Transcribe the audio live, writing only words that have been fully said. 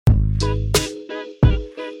Hey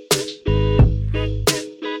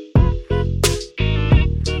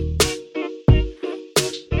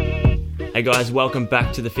guys, welcome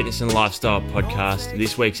back to the Fitness and Lifestyle Podcast.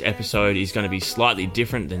 This week's episode is going to be slightly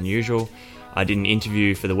different than usual. I did an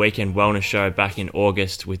interview for the Weekend Wellness Show back in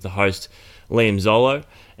August with the host Liam Zolo,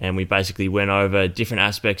 and we basically went over different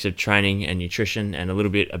aspects of training and nutrition and a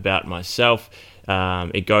little bit about myself.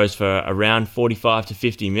 It goes for around 45 to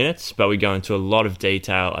 50 minutes, but we go into a lot of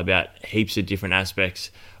detail about heaps of different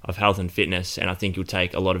aspects of health and fitness, and I think you'll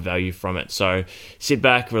take a lot of value from it. So sit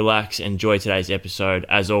back, relax, enjoy today's episode.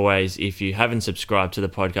 As always, if you haven't subscribed to the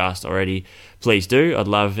podcast already, please do. I'd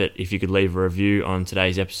love it if you could leave a review on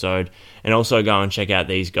today's episode, and also go and check out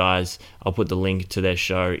these guys. I'll put the link to their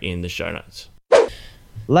show in the show notes.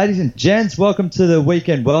 Ladies and gents, welcome to the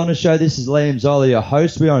Weekend Wellness Show. This is Liam Zola, your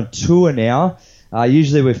host. We're on tour now.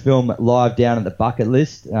 Usually we film live down at the Bucket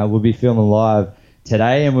List. We'll be filming live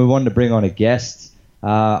today, and we wanted to bring on a guest.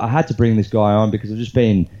 I had to bring this guy on because I've just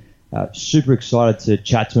been super excited to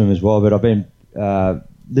chat to him as well. But I've been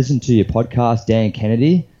listening to your podcast, Dan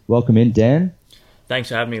Kennedy. Welcome in, Dan. Thanks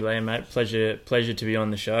for having me, Liam, mate. Pleasure to be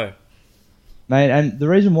on the show. Mate, and the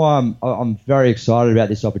reason why I'm very excited about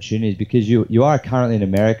this opportunity is because you are currently in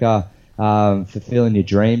America fulfilling your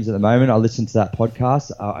dreams at the moment. I listened to that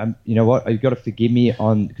podcast. You know what? You've got to forgive me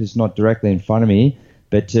because it's not directly in front of me,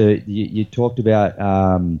 but you talked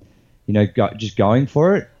about just going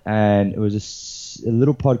for it, and it was a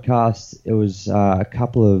little podcast. It was a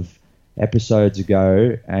couple of episodes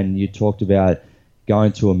ago, and you talked about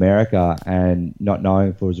going to America and not knowing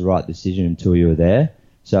if it was the right decision until you were there.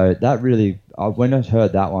 So that really, when I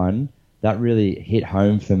heard that one, that really hit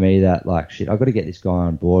home for me that, like, shit, I've got to get this guy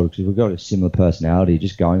on board because we've got a similar personality,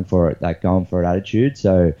 just going for it, that going for it attitude.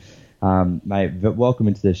 So, mate, welcome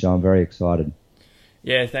into the show. I'm very excited.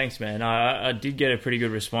 Yeah, thanks, man. I did get a pretty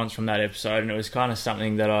good response from that episode, and it was kind of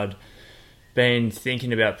something that I'd been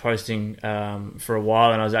thinking about posting for a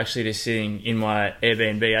while, and I was actually just sitting in my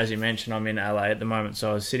Airbnb. As you mentioned, I'm in LA at the moment,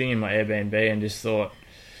 so I was sitting in my Airbnb and just thought,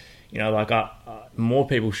 more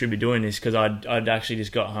people should be doing this, because I'd actually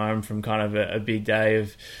just got home from kind of a big day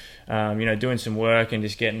of doing some work and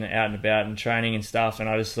just getting out and about and training and stuff, and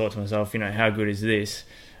I just thought to myself, how good is this?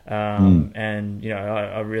 And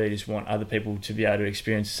I really just want other people to be able to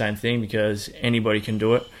experience the same thing, because anybody can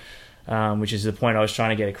do it, which is the point I was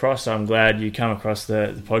trying to get across. So I'm glad you come across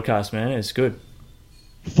the podcast, man. It's good.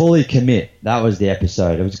 Fully commit. That was the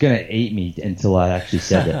episode. It was going to eat me until I actually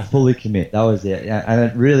said it. Fully commit. That was it. And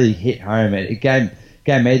it really hit home. It gave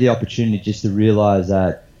me the opportunity just to realize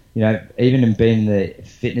that, even in being in the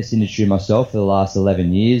fitness industry myself for the last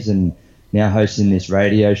 11 years and now hosting this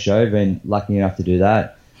radio show, been lucky enough to do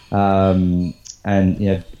that. And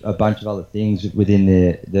a bunch of other things within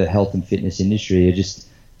the health and fitness industry, just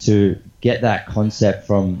to get that concept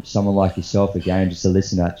from someone like yourself again, just to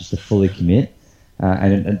listen to that, just to fully commit,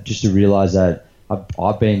 and just to realize that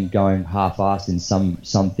I've been going half-assed in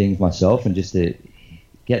some things myself, and just to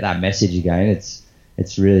get that message again,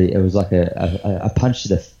 it was like a punch to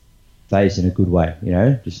the face in a good way,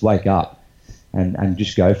 just wake up and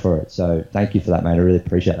just go for it. So thank you for that, mate. I really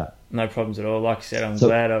appreciate that. No problems at all. Like I said, I'm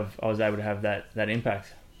glad I was able to have that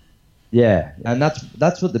impact. Yeah, and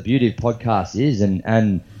that's what the beauty of podcast is,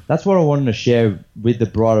 and that's what I wanted to share with the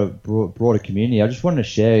broader community. I just wanted to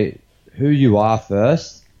share who you are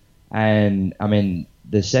first, and I mean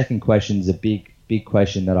the second question is a big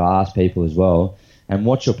question that I ask people as well. And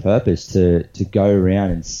what's your purpose to go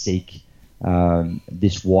around and seek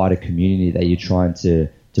this wider community that you're trying to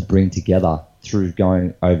bring together through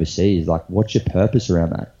going overseas? Like, what's your purpose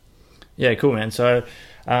around that? Yeah, cool, man. So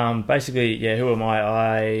basically, who am I?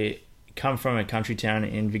 I come from a country town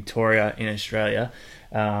in Victoria in Australia.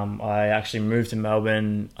 I actually moved to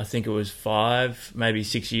Melbourne, I think it was 5, maybe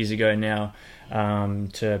 6 years ago now,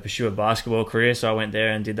 to pursue a basketball career. So I went there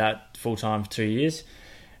and did that full-time for 2 years.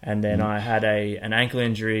 And then I had an ankle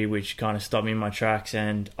injury which kind of stopped me in my tracks,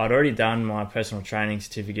 and I'd already done my personal training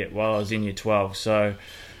certificate while I was in year 12. So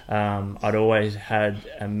I'd always had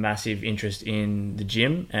a massive interest in the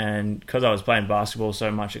gym, and because I was playing basketball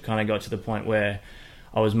so much, it kind of got to the point where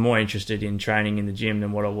I was more interested in training in the gym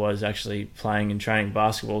than what I was actually playing and training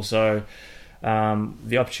basketball. So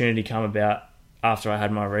the opportunity came about after I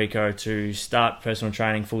had my Rico to start personal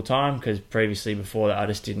training full time, because previously before that I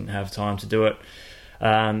just didn't have time to do it.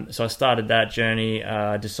 So I started that journey,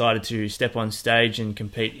 decided to step on stage and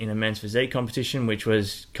compete in a men's physique competition, which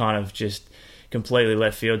was kind of just completely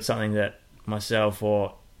left field, something that myself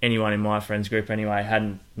or anyone in my friends group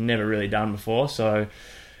anyway never really done before. So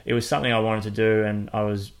it was something I wanted to do, and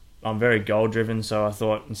I'm very goal driven, so I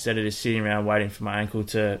thought instead of just sitting around waiting for my ankle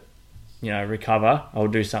to recover. I'll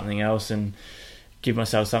do something else and give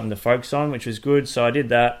myself something to focus on, which was good. So I did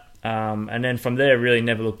that. And then from there, really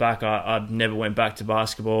never looked back. I never went back to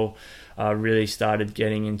basketball. I really started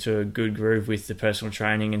getting into a good groove with the personal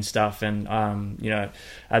training and stuff, and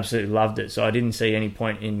absolutely loved it. So I didn't see any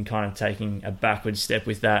point in kind of taking a backward step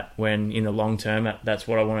with that, when in the long term that's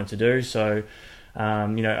what I wanted to do. So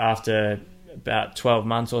after about 12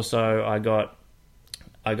 months or so, I got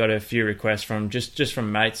a few requests from just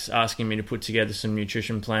from mates asking me to put together some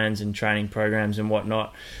nutrition plans and training programs and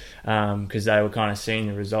whatnot, because they were kind of seeing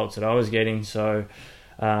the results that I was getting. So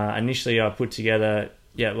initially I put together,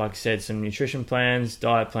 like I said, some nutrition plans,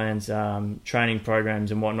 diet plans, training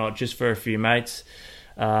programs and whatnot, just for a few mates,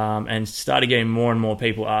 and started getting more and more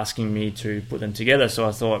people asking me to put them together. So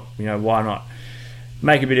I thought, why not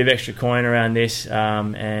make a bit of extra coin around this,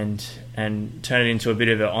 and turn it into a bit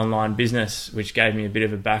of an online business, which gave me a bit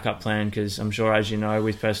of a backup plan, because I'm sure, as you know,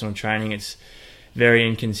 with personal training, it's very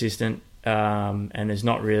inconsistent, and there's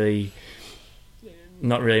not really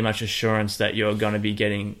much assurance that you're going to be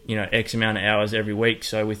getting X amount of hours every week.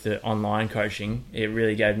 So with the online coaching, it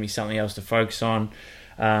really gave me something else to focus on,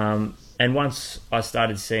 and once I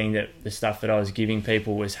started seeing that the stuff that I was giving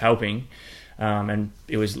people was helping, and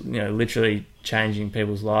it was literally changing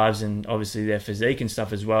people's lives and obviously their physique and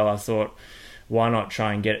stuff as well, I thought, why not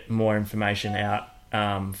try and get more information out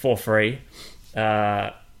for free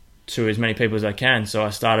to as many people as I can. So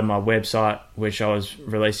I started my website, which I was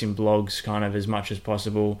releasing blogs kind of as much as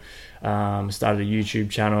possible. Started a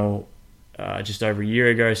YouTube channel just over a year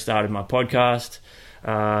ago, started my podcast,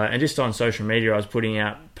 and just on social media I was putting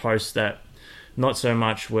out posts that not so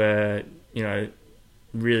much were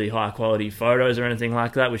really high quality photos or anything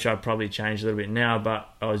like that, which I've probably changed a little bit now,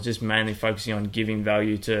 but I was just mainly focusing on giving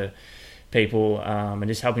value to people, and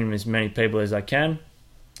just helping as many people as I can.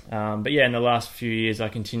 In the last few years I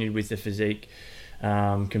continued with the physique,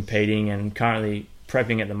 competing, and currently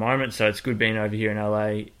prepping at the moment. So it's good being over here in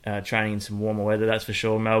LA, training in some warmer weather, that's for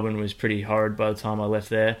sure. Melbourne was pretty horrid by the time I left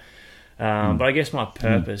there. But I guess my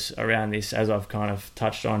purpose around this, as I've kind of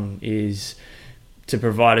touched on, is to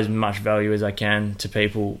provide as much value as I can to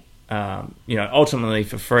people, ultimately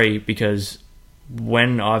for free, because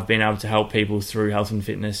when I've been able to help people through health and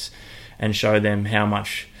fitness and show them how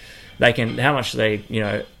much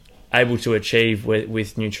they able to achieve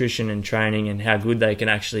with nutrition and training, and how good they can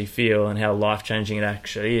actually feel and how life-changing it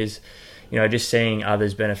actually is, just seeing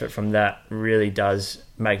others benefit from that really does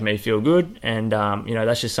make me feel good. And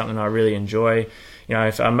that's just something I really enjoy.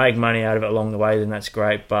 If I make money out of it along the way, then that's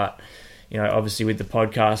great, but obviously with the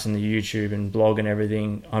podcast and the YouTube and blog and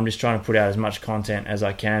everything, I'm just trying to put out as much content as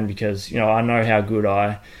I can, because I know how good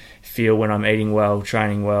I feel when I'm eating well,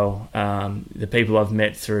 training well. The people I've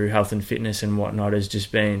met through health and fitness and whatnot has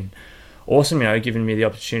just been awesome, giving me the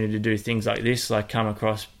opportunity to do things like this, like come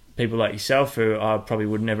across people like yourself who I probably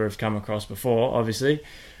would never have come across before, obviously.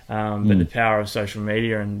 But the power of social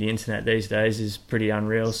media and the internet these days is pretty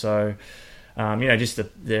unreal. So, just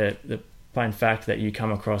the plain fact that you come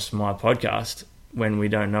across my podcast when we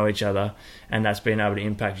don't know each other, and that's been able to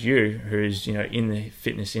impact you, who's in the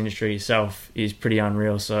fitness industry yourself, is pretty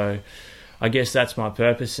unreal. So I guess that's my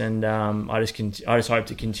purpose, and I just hope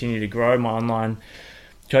to continue to grow my online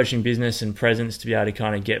coaching business and presence to be able to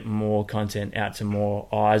kind of get more content out to more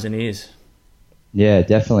eyes and ears. Yeah,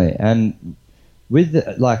 definitely. And with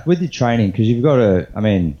your training, because you've got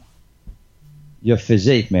your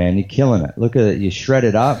physique, man, you're killing it. Look at it, you're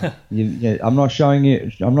shredded up. I'm not showing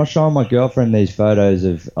my girlfriend these photos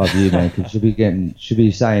of you, man, because she'll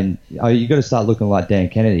be saying, "Oh, you got to start looking like Dan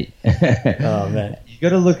Kennedy." Oh man, you got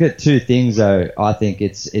to look at two things though. I think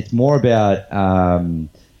it's more about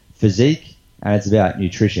physique, and it's about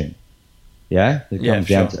nutrition. Yeah,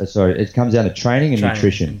 it comes down to training and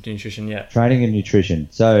nutrition. Nutrition, yeah. Training and nutrition.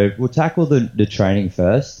 So we'll tackle the training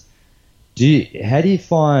first. How do you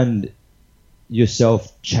find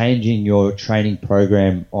yourself changing your training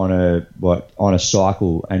program on a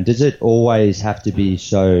cycle, and does it always have to be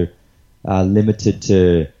so limited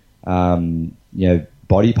to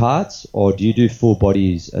body parts, or do you do full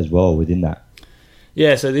bodies as well within that?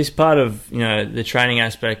 Yeah, so this part of the training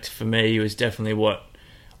aspect for me was definitely what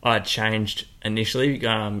I changed initially.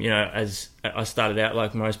 As I started out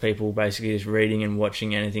like most people, basically just reading and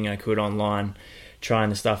watching anything I could online, trying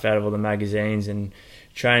the stuff out of all the magazines, and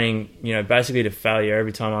training, basically to failure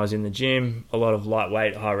every time I was in the gym. A lot of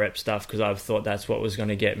lightweight, high rep stuff, because I thought that's what was going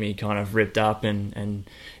to get me kind of ripped up and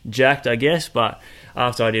jacked, I guess. But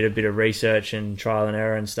after I did a bit of research and trial and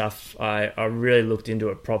error and stuff, I really looked into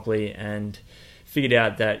it properly and figured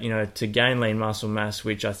out that, to gain lean muscle mass,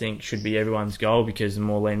 which I think should be everyone's goal, because the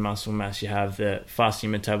more lean muscle mass you have, the faster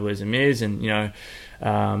your metabolism is. And,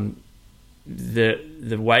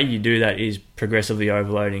 the way you do that is progressively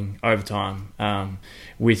overloading over time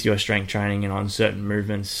with your strength training and on certain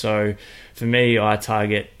movements. So for me, I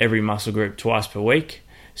target every muscle group twice per week.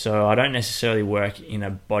 So I don't necessarily work in a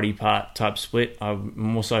body part type split. I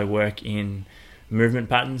more so work in movement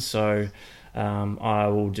patterns. So I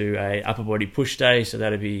will do a upper body push day. So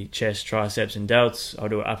that'll be chest, triceps and delts. I'll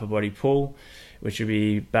do an upper body pull, which will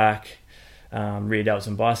be back, rear delts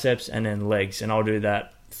and biceps, and then legs. And I'll do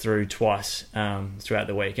that through twice throughout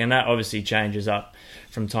the week. And that obviously changes up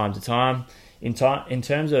from time to time. In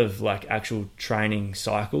terms of like actual training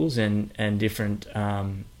cycles and different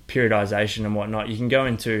periodization and whatnot, you can go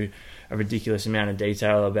into a ridiculous amount of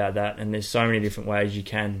detail about that, and there's so many different ways you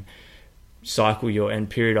can cycle and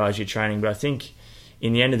periodize your training. But I think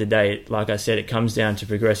in the end of the day, like I said, it comes down to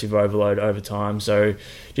progressive overload over time. So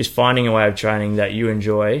just finding a way of training that you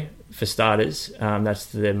enjoy, for starters, that's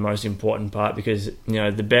the most important part, because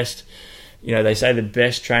the best, they say the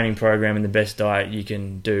best training program and the best diet you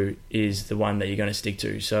can do is the one that you're going to stick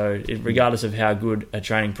to. So regardless of how good a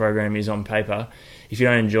training program is on paper, if you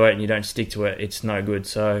don't enjoy it and you don't stick to it, it's no good.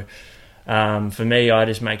 So for me, I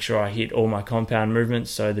just make sure I hit all my compound movements.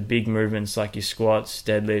 So the big movements like your squats,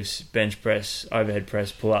 deadlifts, bench press, overhead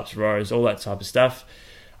press, pull-ups, rows, all that type of stuff.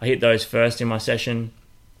 I hit those first in my session.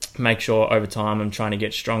 Make sure over time I'm trying to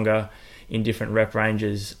get stronger in different rep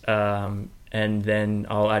ranges, and then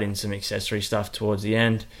I'll add in some accessory stuff towards the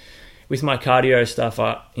end. With my cardio stuff,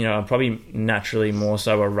 I'm probably naturally more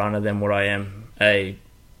so a runner than what I am a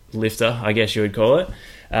lifter, I guess you would call it.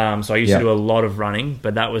 So I used to do a lot of running,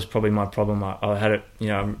 but that was probably my problem. I had it,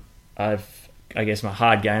 I guess my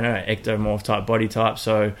hard gainer, ectomorph type body type,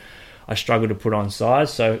 so I struggled to put on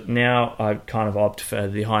size. So now I kind of opt for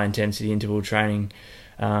the high intensity interval training,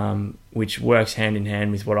 which works hand in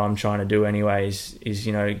hand with what I'm trying to do anyways, is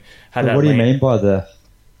have that. What do you mean by the...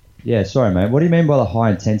 Yeah, sorry, mate. What do you mean by the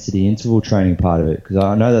high intensity interval training part of it? Because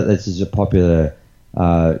I know that this is a popular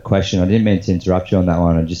question. I didn't mean to interrupt you on that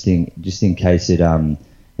one. I just in case it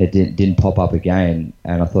didn't pop up again,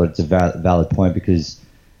 and I thought it's a valid point, because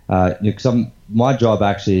my job,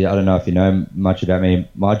 actually, I don't know if you know much about me.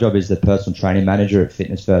 My job is the personal training manager at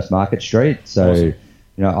Fitness First Market Street. So, awesome.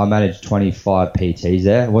 I manage 25 PTs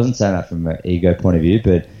there. I wasn't saying that from an ego point of view,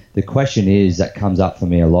 but the question is that comes up for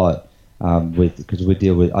me a lot, because I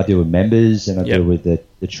deal with members, and I deal with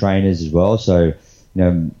the trainers as well. So,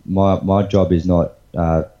 my job is not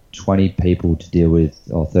 20 people to deal with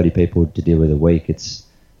or 30 people to deal with a week. It's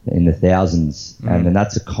in the thousands, and then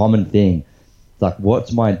that's a common thing. It's like,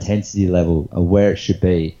 what's my intensity level or where it should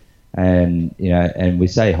be? And and we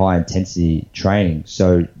say high intensity training.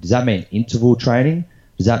 So does that mean interval training?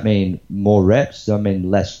 Does that mean more reps? Does that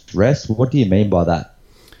mean less rest? What do you mean by that?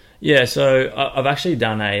 Yeah, so I've actually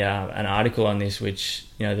done an article on this, which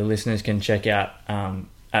the listeners can check out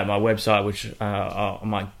at my website, which I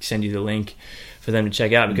might send you the link for them to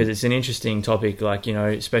check out, because it's an interesting topic. Like,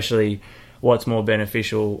 especially what's more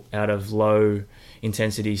beneficial out of low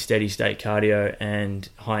intensity steady state cardio and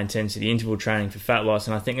high intensity interval training for fat loss.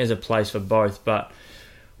 And I think there's a place for both. But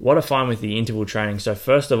what I find with the interval training, so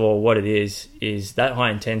first of all, what it is that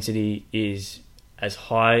high intensity is as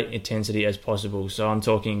high intensity as possible. So I'm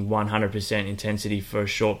talking 100% intensity for a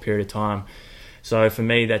short period of time. So for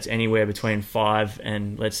me, that's anywhere between 5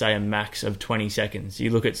 and, let's say, a max of 20 seconds. You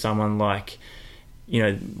look at someone like,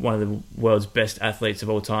 one of the world's best athletes of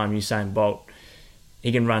all time, Usain Bolt.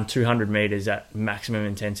 He can run 200 meters at maximum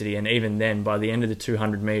intensity, and even then, by the end of the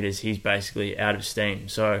 200 meters, he's basically out of steam.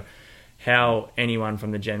 So how anyone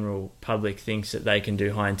from the general public thinks that they can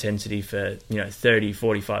do high intensity for 30,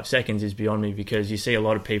 45 seconds is beyond me, because you see a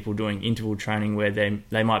lot of people doing interval training where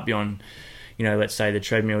they might be on, let's say the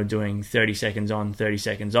treadmill, doing 30 seconds on, 30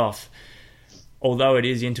 seconds off. Although it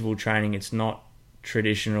is interval training, it's not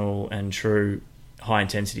traditional and true high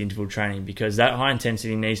intensity interval training, because that high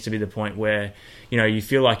intensity needs to be the point where you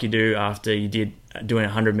feel like you do after you did doing a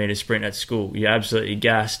 100-meter sprint at school. You're absolutely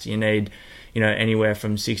gassed. You need anywhere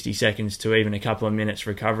from 60 seconds to even a couple of minutes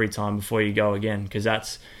recovery time before you go again, because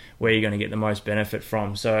that's where you're going to get the most benefit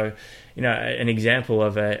from. So an example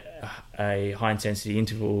of a high intensity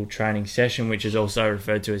interval training session, which is also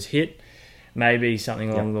referred to as HIIT, maybe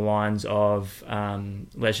something along the lines of,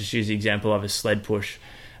 let's just use the example of a sled push.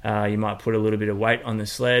 You might put a little bit of weight on the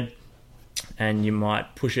sled, and you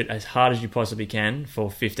might push it as hard as you possibly can for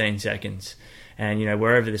 15 seconds. And,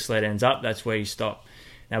 wherever the sled ends up, that's where you stop.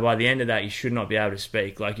 Now, by the end of that, you should not be able to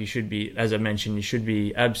speak. Like, you should be, as I mentioned, you should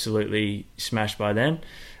be absolutely smashed by then.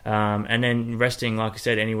 And then resting, like I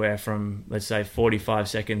said, anywhere from, let's say, 45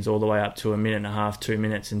 seconds all the way up to a minute and a half, 2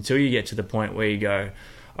 minutes, until you get to the point where you go,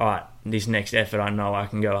 all right, this next effort, I know I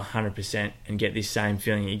can go 100% and get this same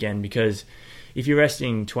feeling again. Because if you're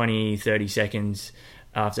resting 20, 30 seconds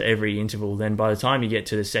after every interval, then by the time you get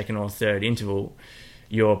to the second or third interval,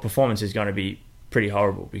 your performance is going to be pretty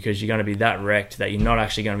horrible, because you're going to be that wrecked that you're not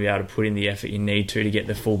actually going to be able to put in the effort you need to get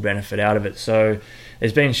the full benefit out of it. So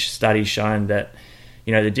there's been studies showing that,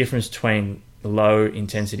 you know, the difference between low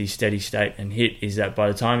intensity steady state and HIIT is that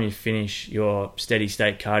by the time you finish your steady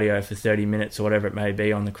state cardio for 30 minutes or whatever it may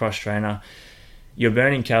be on the cross trainer, you're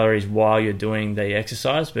burning calories while you're doing the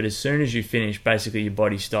exercise, but as soon as you finish, basically your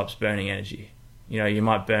body stops burning energy. You know, you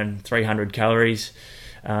might burn 300 calories,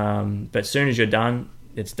 but as soon as you're done,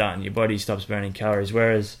 it's done. Your body stops burning calories.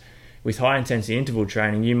 Whereas with high intensity interval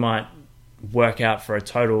training, you might work out for a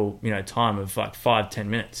total, you know, time of like 5-10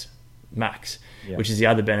 minutes max, which is the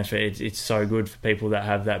other benefit. It's so good for people that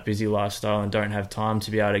have that busy lifestyle and don't have time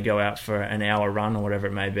to be able to go out for an hour run or whatever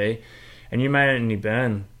it may be. And you may only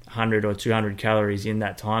burn 100 or 200 calories in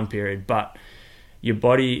that time period, but your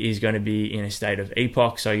body is going to be in a state of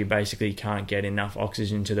EPOC, so you basically can't get enough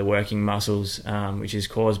oxygen to the working muscles, which is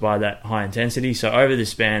caused by that high intensity. So over the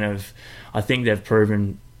span of, I think they've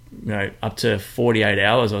proven, you know, up to 48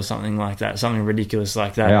 hours or something like that, something ridiculous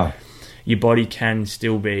like that, your body can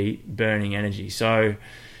still be burning energy. So,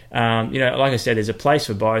 you know, like I said, there's a place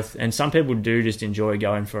for both, and some people do just enjoy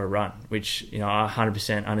going for a run, which, you know, I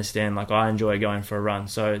 100% understand. Like, I enjoy going for a run,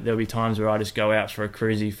 so there'll be times where I just go out for a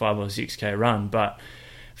cruisy 5 or 6k run. But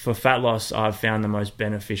for fat loss, I've found the most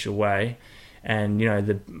beneficial way, and, you know,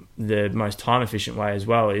 the most time efficient way as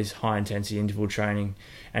well is high intensity interval training.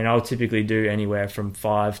 And I'll typically do anywhere from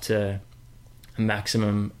 5 to an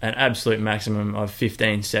absolute maximum of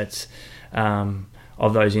 15 sets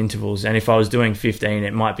of those intervals. And if I was doing 15,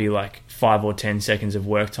 it might be like 5 or 10 seconds of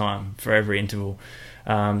work time for every interval.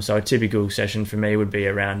 So a typical session for me would be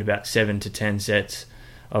around about 7 to 10 sets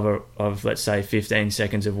of let's say 15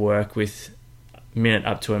 seconds of work with minute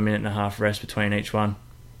up to a minute and a half rest between each one.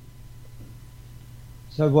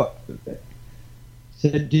 So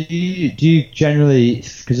do you generally,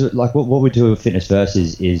 because like what we do with Fitness First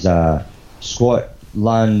is squat,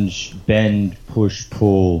 lunge, bend, push,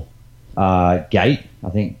 pull, gait, I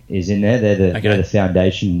think, is in there. They're the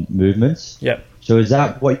foundation movements. Yep. So is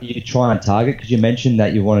that what you try and target? Because you mentioned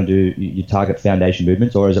that you want to do, you target foundation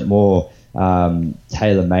movements, or is it more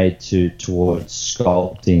tailor-made towards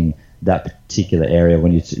sculpting that particular area?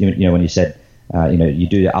 When when you said you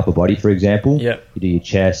do your upper body, for example, you do your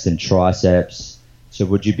chest and triceps. So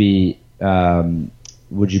would you be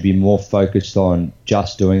more focused on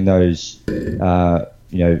just doing those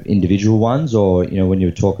individual ones, or when you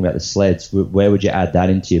were talking about the sleds, where would you add that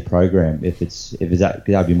into your program if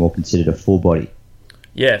that'd be more considered a full body?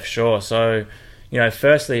 Yeah, for sure. So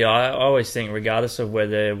firstly, I always think, regardless of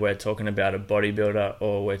whether we're talking about a bodybuilder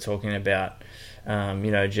or we're talking about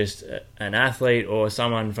just an athlete or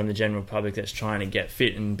someone from the general public that's trying to get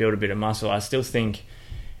fit and build a bit of muscle, I still think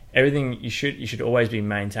everything you should always be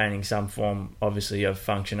maintaining some form, obviously, of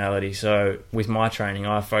functionality. So with my training,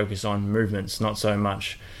 I focus on movements, not so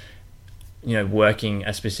much working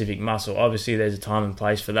a specific muscle. Obviously there's a time and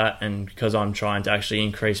place for that, and because I'm trying to actually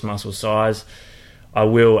increase muscle size, I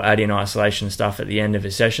will add in isolation stuff at the end of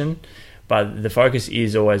a session, but the focus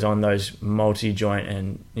is always on those multi-joint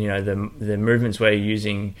and the movements where you're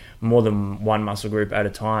using more than one muscle group at a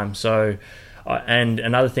time. So and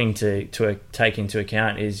another thing to take into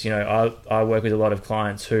account is, I work with a lot of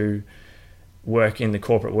clients who work in the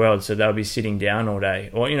corporate world, so they'll be sitting down all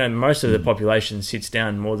day, or most of the population sits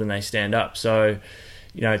down more than they stand up. So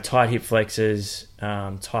tight hip flexors,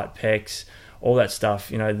 tight pecs, all that stuff.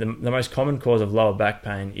 The most common cause of lower back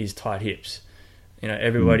pain is tight hips.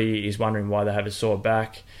 Everybody is wondering why they have a sore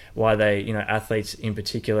back, why they, athletes in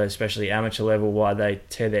particular, especially amateur level, why they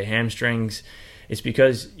tear their hamstrings. It's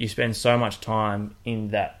because you spend so much time in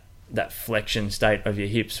that flexion state of your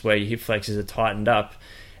hips, where your hip flexors are tightened up,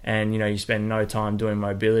 and you spend no time doing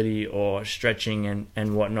mobility or stretching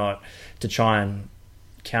and whatnot to try and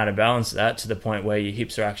counterbalance that to the point where your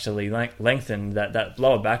hips are actually lengthened. That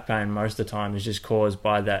lower back pain most of the time is just caused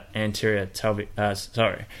by that anterior pelvic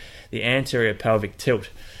tilt,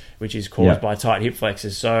 which is caused by tight hip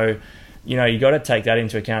flexors. So you got to take that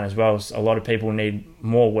into account as well. A lot of people need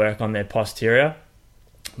more work on their posterior,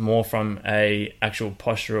 more from a actual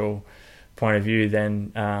postural point of view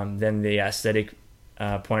than the aesthetic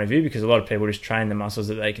point of view, because a lot of people just train the muscles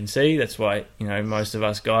that they can see. That's why most of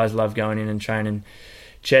us guys love going in and training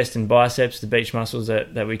chest and biceps, the beach muscles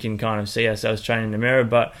that we can kind of see ourselves training in the mirror.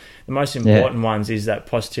 But the most important ones is that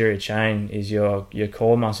posterior chain, is your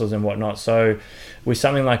core muscles and whatnot. So with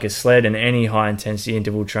something like a sled and any high intensity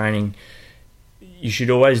interval training, you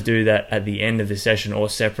should always do that at the end of the session or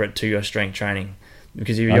separate to your strength training.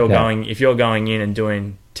 Because if you're going in and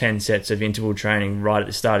doing 10 sets of interval training right at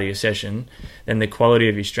the start of your session, then the quality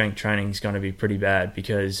of your strength training is going to be pretty bad,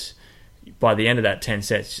 because by the end of that 10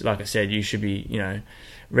 sets, like I said, you should be,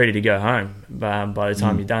 ready to go home by the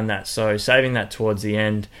time you've done that. So saving that towards the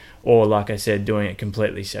end, or like I said, doing it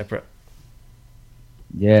completely separate.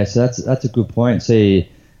 Yeah, so that's a good point. See,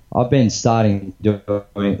 I've been starting doing,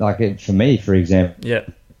 like, for me, for example,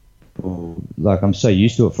 like, I'm so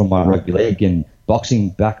used to it from my rugby league and boxing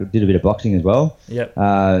did a bit of boxing as well.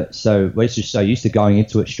 So we're just so used to going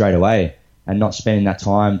into it straight away and not spending that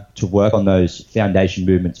time to work on those foundation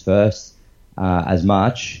movements first as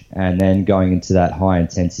much, and then going into that high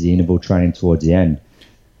intensity interval training towards the end.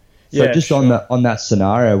 So on that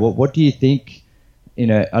scenario, what do you think?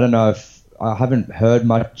 I don't know if I haven't heard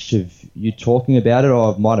much of you talking about it,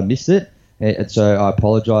 or I might have missed it. So I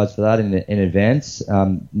apologise for that in advance.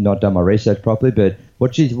 Not done my research properly, but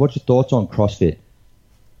what's your thoughts on CrossFit?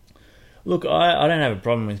 Look, I don't have a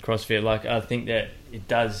problem with CrossFit. Like, I think that it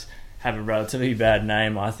does have a relatively bad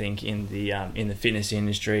name, I think, in the fitness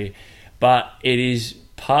industry, but it is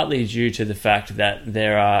partly due to the fact that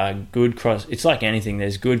there are good It's like anything.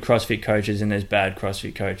 There's good CrossFit coaches and there's bad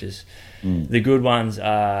CrossFit coaches. The good ones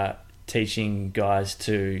are teaching guys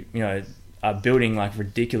to, are building like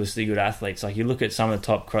ridiculously good athletes. Like, you look at some of the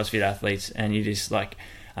top CrossFit athletes and you're just like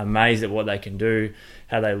amazed at what they can do,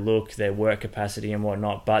 how they look, their work capacity and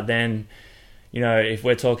whatnot. But then, if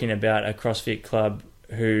we're talking about a CrossFit club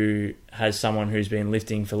who has someone who's been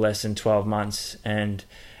lifting for less than 12 months, and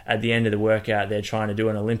at the end of the workout they're trying to do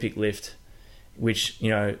an Olympic lift, which,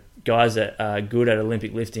 guys that are good at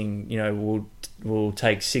Olympic lifting, will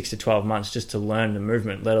take 6 to 12 months just to learn the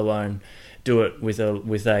movement, let alone do it with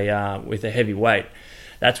a heavy weight.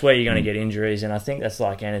 That's where you're going to get injuries, and I think that's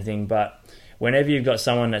like anything. But whenever you've got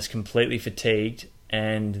someone that's completely fatigued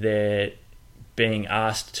and they're being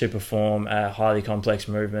asked to perform a highly complex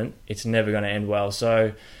movement, it's never going to end well.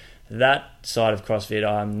 So that side of CrossFit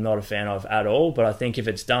I'm not a fan of at all, but I think if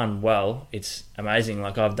it's done well, it's amazing.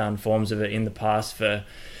 Like, I've done forms of it in the past for,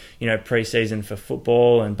 pre-season for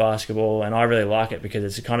football and basketball, and I really like it because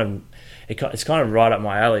it's kind of right up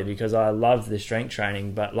my alley, because I love the strength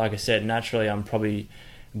training. But like I said, naturally I'm probably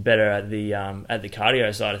better at the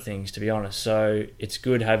cardio side of things, to be honest. So it's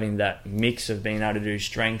good having that mix of being able to do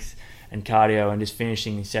strength and cardio and just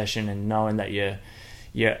finishing the session and knowing that you're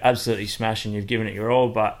absolutely smashing, you've given it your all.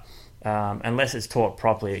 But unless it's taught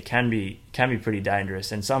properly, it can be pretty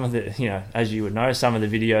dangerous. And some of the, as you would know, some of the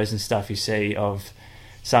videos and stuff you see of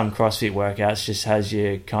some CrossFit workouts just has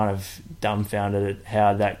you kind of dumbfounded at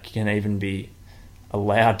how that can even be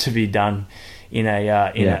allowed to be done in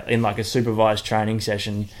like a supervised training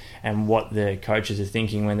session, and what the coaches are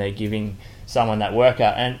thinking when they're giving someone that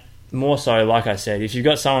workout. And more so, like I said, if you've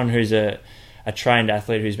got someone who's a trained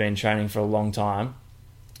athlete who's been training for a long time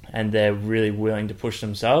and they're really willing to push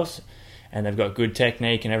themselves and they've got good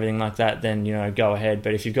technique and everything like that, then go ahead.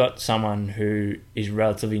 But if you've got someone who is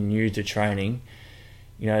relatively new to training,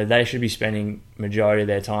 they should be spending majority of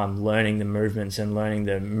their time learning the movements and learning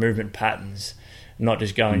the movement patterns, not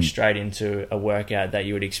just going straight into a workout that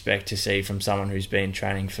you would expect to see from someone who's been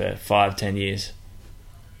training for 5-10 years.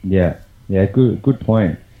 Yeah, good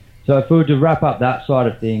point. So if we were to wrap up that side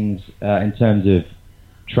of things in terms of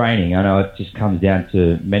training, I know it just comes down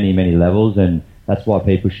to many, many levels, and that's why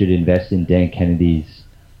people should invest in Dan Kennedy's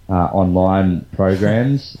online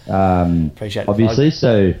programs, Appreciate obviously.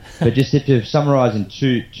 So, but just to summarise in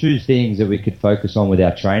two things that we could focus on with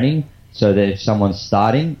our training, so that if someone's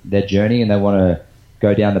starting their journey and they want to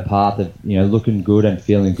go down the path of looking good and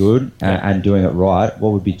feeling good and doing it right,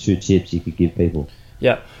 what would be 2 tips you could give people?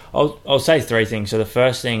 Yeah, I'll say 3 things. So the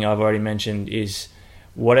first thing I've already mentioned is,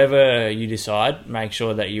 whatever you decide, make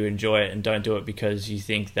sure that you enjoy it and don't do it because you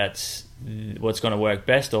think that's what's going to work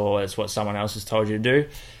best or it's what someone else has told you to do.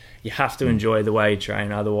 You have to enjoy the way you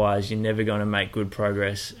train, otherwise you're never going to make good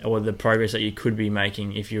progress, or the progress that you could be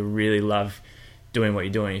making if you really love doing what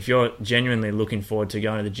you're doing. If you're genuinely looking forward to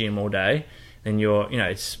going to the gym all day, then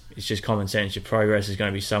it's just common sense. Your progress is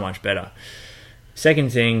going to be so much better.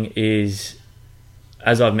 Second thing is,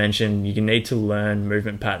 as I've mentioned, you need to learn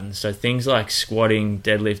movement patterns. So things like squatting,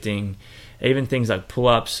 deadlifting, even things like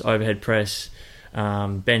pull-ups, overhead press,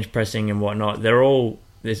 bench pressing and whatnot,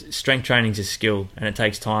 strength training is a skill and it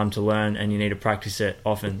takes time to learn and you need to practice it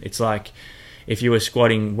often. It's like if you were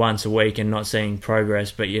squatting once a week and not seeing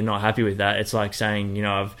progress, but you're not happy with that, it's like saying, you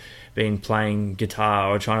know, I've been playing guitar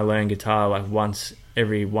or trying to learn guitar like once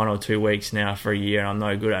every 1 or 2 weeks now for a year and I'm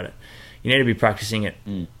no good at it. You need to be practicing it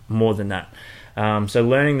more than that. So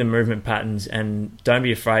learning the movement patterns, and don't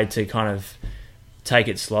be afraid to kind of take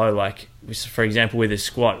it slow. Like, for example, with a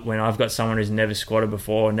squat, when I've got someone who's never squatted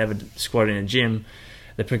before or never squatted in a gym,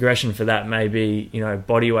 the progression for that may be, you know,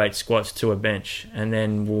 body weight squats to a bench, and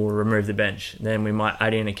then we'll remove the bench. Then we might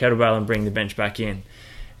add in a kettlebell and bring the bench back in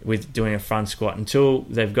with doing a front squat until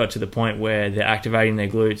they've got to the point where they're activating their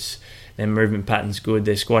glutes, their movement pattern's good,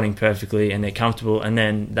 they're squatting perfectly and they're comfortable. And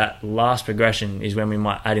then that last progression is when we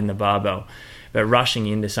might add in the barbell. But rushing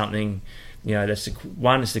into something, you know, that's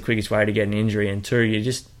one, it's the quickest way to get an injury, and two, you're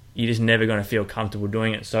just never going to feel comfortable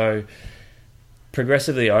doing it. So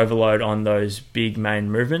progressively overload on those big main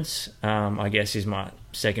movements, I guess, is my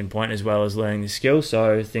second point, as well as learning the skills.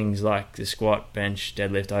 So things like the squat, bench,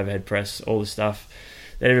 deadlift, overhead press, all the stuff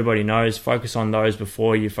that everybody knows, focus on those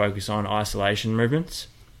before you focus on isolation movements.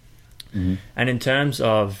 Mm-hmm. And in terms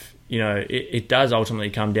of, you know, it does ultimately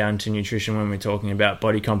come down to nutrition when we're talking about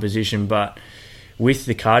body composition, but with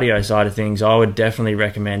the cardio side of things, I would definitely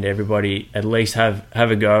recommend everybody at least have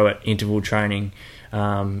a go at interval training,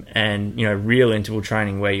 and, you know, real interval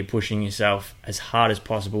training where you're pushing yourself as hard as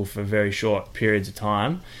possible for very short periods of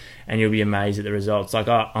time, and you'll be amazed at the results. Like,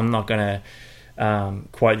 I'm not going to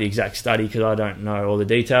quote the exact study because I don't know all the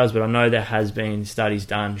details, but I know there has been studies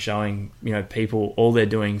done showing, you know, people, all they're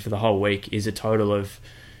doing for the whole week is a total of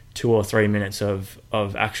 2 or 3 minutes of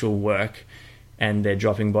actual work, and they're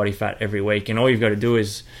dropping body fat every week. And all you've got to do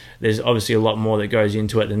is, there's obviously a lot more that goes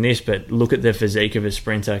into it than this, but look at the physique of a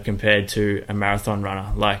sprinter compared to a marathon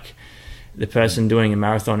runner. Like, the person doing a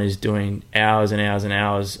marathon is doing hours and hours and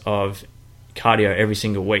hours of cardio every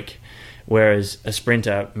single week, whereas a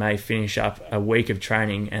sprinter may finish up a week of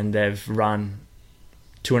training and they've run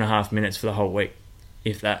 2.5 minutes for the whole week,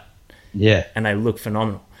 if that. Yeah. And they look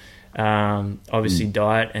phenomenal. Obviously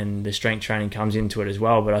diet and the strength training comes into it as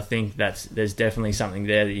well, but I think there's definitely something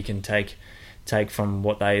there that you can take from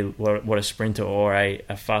what a sprinter or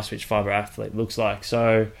a fast twitch fiber athlete looks like.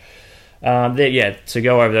 So to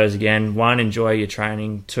go over those again: 1, enjoy your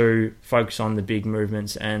training; 2, focus on the big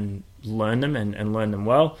movements and learn them and learn them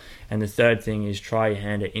well; and the third thing is try your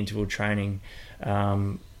hand at interval training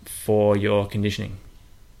for your conditioning.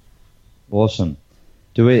 Awesome.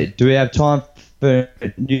 Do we have time for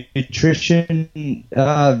nutrition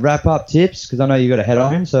wrap up tips? Because I know you got to head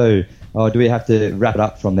home, so do we have to wrap it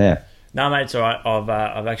up from there? No, mate, it's all right.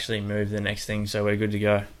 I've actually moved the next thing, so we're good to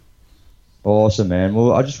go. Awesome, man.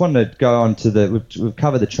 Well, I just wanted to go on to we've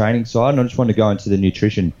covered the training side, and I just want to go into the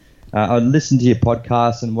nutrition. I listened to your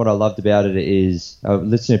podcast, and what I loved about it is I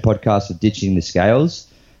listened to a podcast of ditching the scales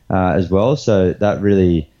as well. So that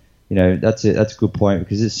really, you know, that's a good point,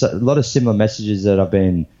 because it's a lot of similar messages that I've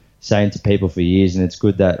been saying to people for years, and it's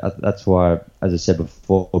good that's why, as I said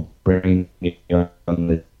before, bringing you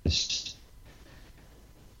on this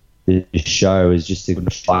show is just to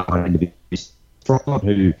find individuals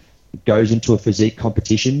who goes into a physique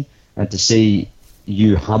competition, and to see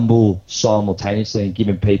you humble simultaneously and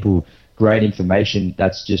giving people great information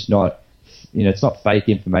that's just not, you know, it's not fake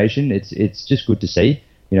information. It's just good to see,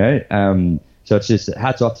 you know. So it's just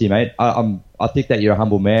hats off to you, mate. I think that you're a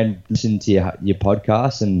humble man. Listen to your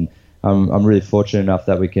podcast, and I'm really fortunate enough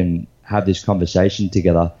that we can have this conversation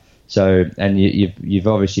together. So, and you've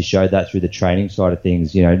obviously showed that through the training side of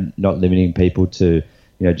things. You know, not limiting people to,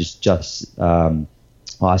 you know, just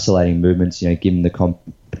isolating movements. You know, giving the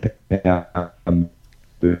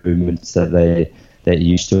movements that they're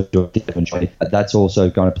used to doing. That's also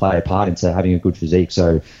going to play a part into having a good physique.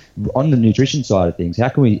 So, on the nutrition side of things, how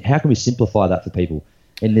can we simplify that for people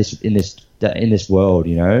in this world?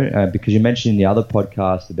 You know, because you mentioned in the other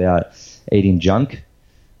podcast about eating junk,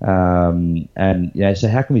 and you know, so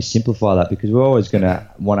how can we simplify that? Because we're always going to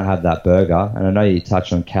want to have that burger, and I know you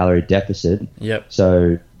touched on calorie deficit. Yep.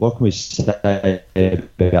 So, what can we say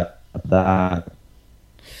about that?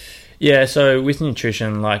 Yeah, so with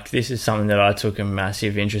nutrition, like, this is something that I took a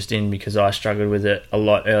massive interest in because I struggled with it a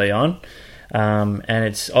lot early on. And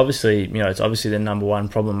it's obviously the number one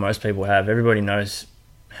problem most people have. Everybody knows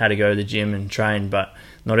how to go to the gym and train, but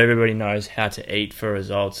not everybody knows how to eat for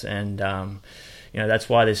results. And, you know, that's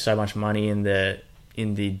why there's so much money in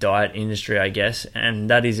the diet industry, I guess. And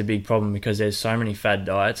that is a big problem because there's so many fad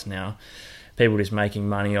diets now. People just making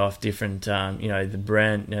money off different, you know, the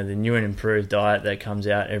brand, you know, the new and improved diet that comes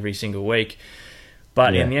out every single week.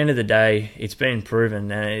 But in the end of the day, it's been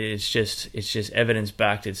proven, and it's just evidence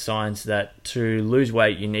backed. It's science that to lose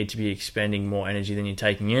weight, you need to be expending more energy than you're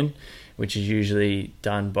taking in, which is usually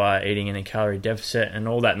done by eating in a calorie deficit. And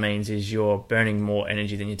all that means is you're burning more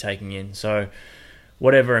energy than you're taking in. So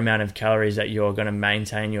whatever amount of calories that you're going to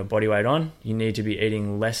maintain your body weight on, you need to be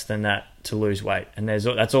eating less than that to lose weight. And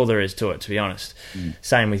that's all there is to it, to be honest.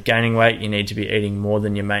 Same with gaining weight, you need to be eating more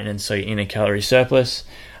than your maintenance, so you're in a calorie surplus.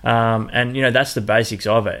 And that's the basics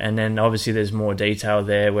of it. And then obviously there's more detail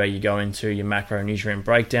there where you go into your macronutrient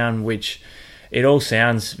breakdown, which it all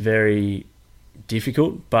sounds very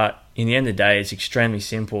difficult, but in the end of the day, it's extremely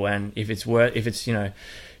simple. And if it's 2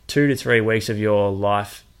 to 3 weeks of your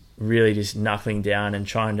life really just knuckling down and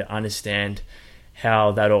trying to understand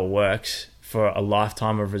how that all works for a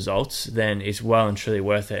lifetime of results, then it's well and truly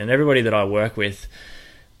worth it. And everybody that I work with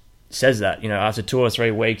says that, after 2 or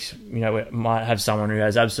 3 weeks, we might have someone who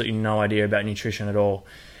has absolutely no idea about nutrition at all.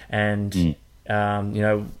 And,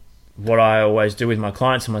 what I always do with my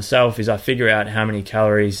clients and myself is I figure out how many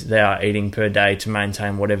calories they are eating per day to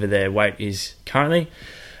maintain whatever their weight is currently.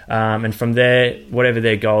 And from there, whatever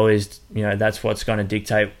their goal is, that's what's going to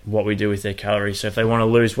dictate what we do with their calories. So if they want to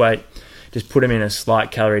lose weight, just put them in a slight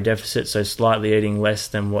calorie deficit, so slightly eating less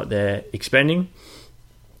than what they're expending.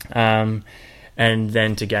 And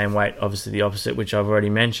then to gain weight, obviously the opposite, which I've already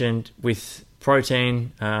mentioned. With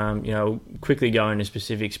protein, quickly go into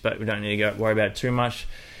specifics, but we don't need to worry about it too much.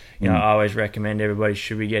 I always recommend everybody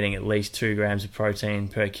should be getting at least 2 grams of protein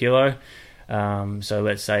per kilo. So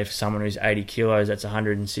let's say for someone who's 80 kilos, that's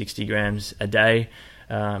 160 grams a day.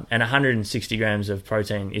 And 160 grams of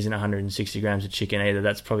protein isn't 160 grams of chicken either.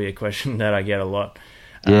 That's probably a question that I get a lot.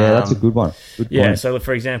 Yeah, that's a good one. Good point. Yeah, so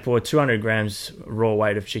for example, 200 grams raw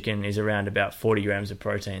weight of chicken is around about 40 grams of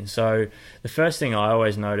protein. So the first thing I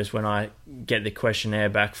always notice when I get the questionnaire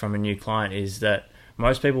back from a new client is that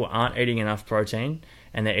most people aren't eating enough protein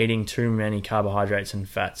and they're eating too many carbohydrates and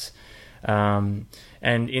fats. And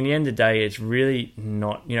in the end of the day, it's really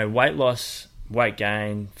not, weight loss, weight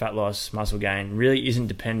gain, fat loss, muscle gain really isn't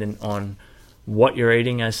dependent on what you're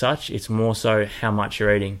eating as such. It's more so how much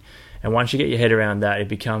you're eating. And once you get your head around that, it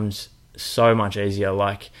becomes so much easier.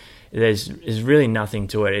 Like there's really nothing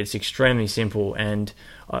to it. It's extremely simple. And,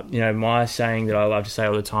 my saying that I love to say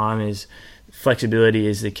all the time is flexibility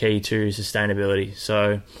is the key to sustainability.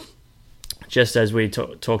 So just as we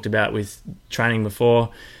talked about with training before,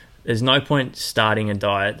 there's no point starting a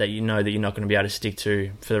diet that you know that you're not going to be able to stick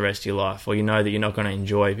to for the rest of your life, or that you're not going to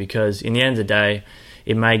enjoy, because in the end of the day,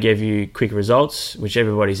 it may give you quick results, which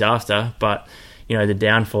everybody's after, but the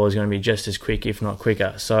downfall is going to be just as quick, if not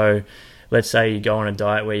quicker. So let's say you go on a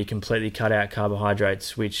diet where you completely cut out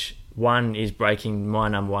carbohydrates, which one is breaking my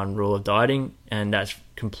number one rule of dieting, and that's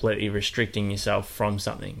completely restricting yourself from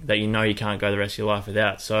something that you can't go the rest of your life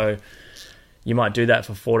without. So you might do that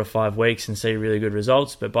for 4 to 5 weeks and see really good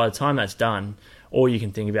results, but by the time that's done, all you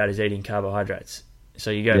can think about is eating carbohydrates.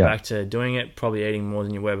 So you go back to doing it, probably eating more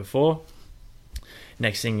than you were before.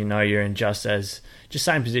 Next thing you know, you're in just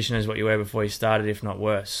same position as what you were before you started, if not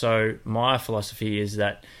worse. So my philosophy is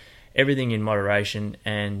that everything in moderation,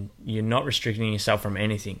 and you're not restricting yourself from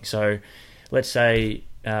anything. So let's say,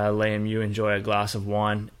 Liam, you enjoy a glass of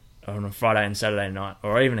wine on a Friday and Saturday night,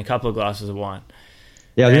 or even a couple of glasses of wine.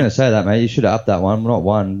 Yeah, I was going to say that, mate. You should have upped that one. Not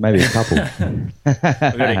one, maybe a couple. We've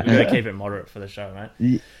got to keep it moderate for the show,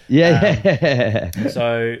 mate. Yeah.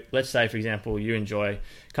 So let's say, for example, you enjoy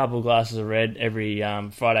a couple of glasses of red every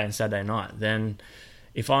Friday and Saturday night. Then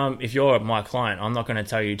if you're my client, I'm not going to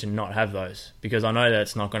tell you to not have those, because I know that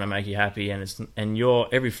it's not going to make you happy. And you're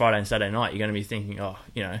every Friday and Saturday night, you're going to be thinking,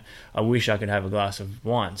 I wish I could have a glass of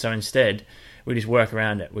wine. So instead, we just work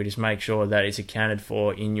around it. We just make sure that it's accounted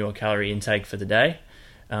for in your calorie intake for the day.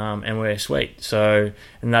 And we're sweet. So,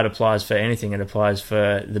 and that applies for anything. It applies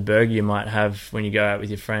for the burger you might have when you go out with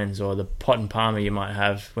your friends, or the pot and palmer you might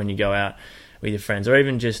have when you go out with your friends, or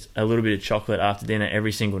even just a little bit of chocolate after dinner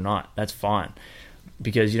every single night. That's fine,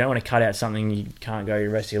 because you don't want to cut out something you can't go the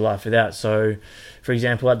rest of your life without. So, for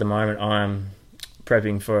example, at the moment, I'm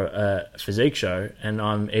prepping for a physique show, and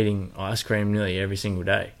I'm eating ice cream nearly every single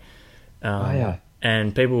day.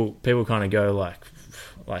 And people kind of go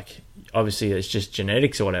like, obviously it's just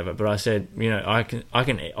genetics or whatever, but I said,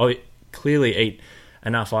 I clearly eat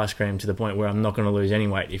enough ice cream to the point where I'm not going to lose any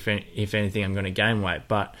weight. If anything, I'm going to gain weight.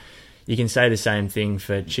 But you can say the same thing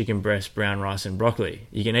for chicken breast, brown rice, and broccoli.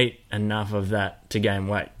 You can eat enough of that to gain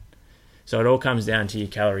weight. So it all comes down to your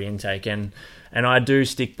calorie intake, and I do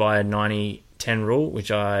stick by a 90-10 rule,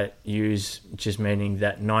 which I use, just meaning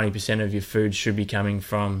that 90% of your food should be coming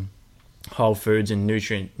from whole foods and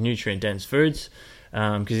nutrient dense foods.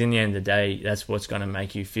 Because in the end of the day, that's what's going to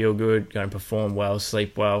make you feel good, going to perform well,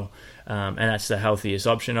 sleep well, and that's the healthiest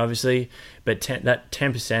option, obviously. But that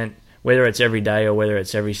 10%, whether it's every day or whether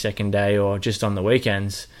it's every second day or just on the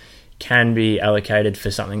weekends, can be allocated for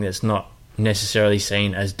something that's not necessarily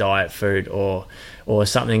seen as diet food or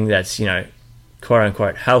something that's, you know, quote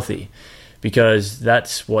unquote healthy, because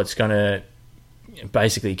that's what's going to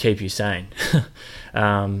basically keep you sane.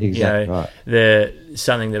 Exactly, you know, right.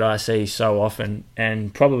 Something that I see so often,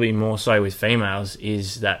 and probably more so with females,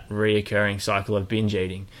 is that reoccurring cycle of binge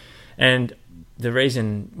eating. And the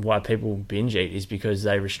reason why people binge eat is because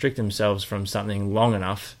they restrict themselves from something long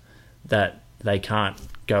enough that they can't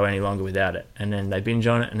go any longer without it, and then they binge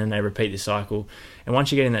on it, and then they repeat the cycle. And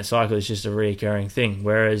once you get in that cycle, it's just a reoccurring thing.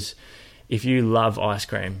 Whereas if you love ice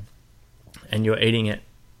cream and you're eating it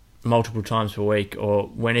multiple times per week or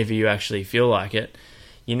whenever you actually feel like it,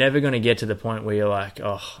 you're never going to get to the point where you're like,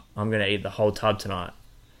 oh, I'm going to eat the whole tub tonight,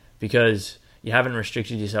 because you haven't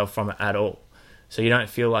restricted yourself from it at all. So you don't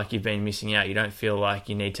feel like you've been missing out. You don't feel like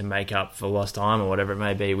you need to make up for lost time or whatever it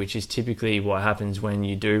may be, which is typically what happens when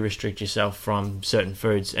you do restrict yourself from certain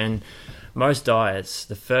foods. And most diets,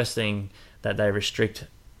 the first thing that they restrict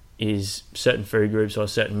is certain food groups or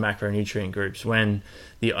certain macronutrient groups, when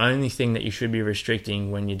the only thing that you should be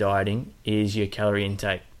restricting when you're dieting is your calorie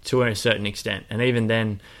intake to a certain extent. And even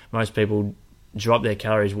then, most people drop their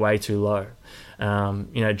calories way too low.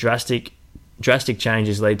 You know, drastic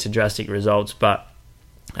changes lead to drastic results, but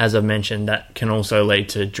as I've mentioned, that can also lead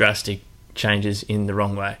to drastic changes in the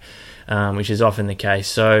wrong way, which is often the case.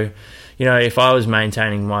 So, you know, if I was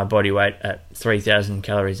maintaining my body weight at 3,000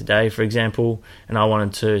 calories a day, for example, and I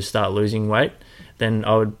wanted to start losing weight, then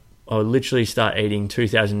I would literally start eating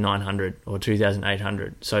 2,900 or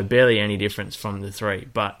 2,800. So barely any difference from the three,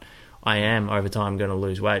 but I am over time going to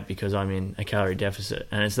lose weight because I'm in a calorie deficit,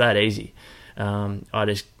 and it's that easy. I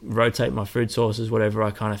just rotate my food sources, whatever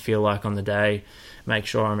I kind of feel like on the day, make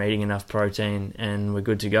sure I'm eating enough protein, and we're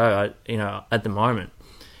good to go. You know, at the moment,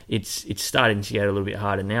 it's starting to get a little bit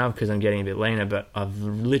harder now because I'm getting a bit leaner, but I've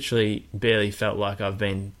literally barely felt like I've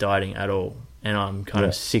been dieting at all, and I'm kind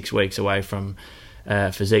of 6 weeks away from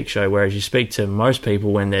a physique show. Whereas you speak to most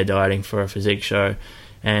people when they're dieting for a physique show,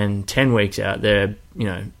 and 10 weeks out, they're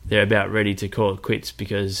about ready to call it quits,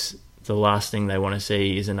 because the last thing they want to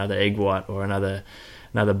see is another egg white or another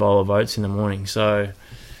bowl of oats in the morning. So,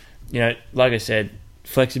 you know, like I said,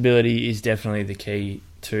 flexibility is definitely the key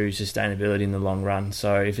to sustainability in the long run.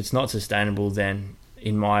 So if it's not sustainable, then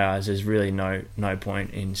in my eyes, there's really no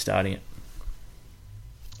point in starting it.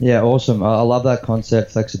 Yeah, awesome. I love that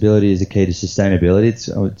concept. Flexibility is a key to sustainability.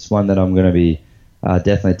 It's one that I'm going to be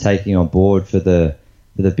definitely taking on board for the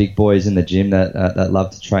big boys in the gym that love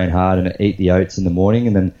to train hard and eat the oats in the morning.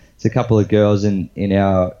 And then there's a couple of girls in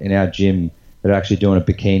our gym that are actually doing a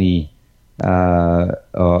bikini or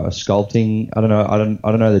a sculpting. I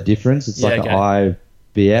don't know the difference. It's like an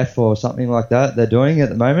IBF or something like that they're doing at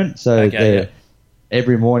the moment. So they're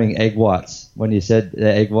every morning egg whites. When you said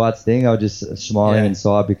the egg whites thing, I was just smiling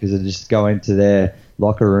inside, because I just go into their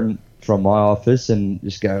locker room from my office and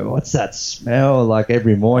just go, what's that smell? Like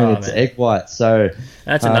every morning it's egg whites. So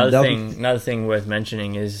that's another thing. Another thing worth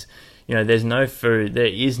mentioning is, you know, there is no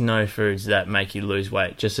foods that make you lose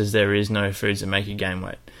weight, just as there is no foods that make you gain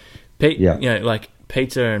weight. You know, like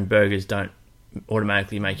pizza and burgers don't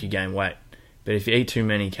automatically make you gain weight, but if you eat too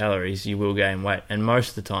many calories, you will gain weight. And most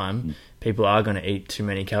of the time, people are going to eat too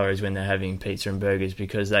many calories when they're having pizza and burgers,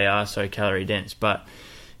 because they are so calorie dense. But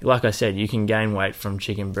like I said, you can gain weight from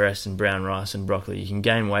chicken breast and brown rice and broccoli. You can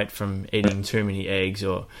gain weight from eating too many eggs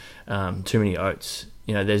or too many oats.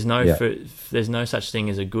 You know, there's no such thing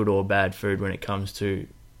as a good or bad food when it comes to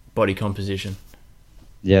body composition.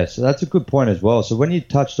 Yeah, so that's a good point as well. So when you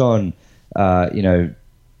touched on, you know,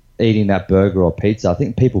 eating that burger or pizza, I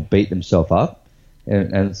think people beat themselves up,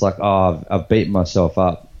 and it's like, oh, I've beaten myself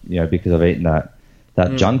up, you know, because I've eaten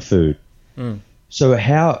that junk food. So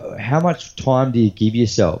how much time do you give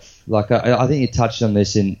yourself? Like I think you touched on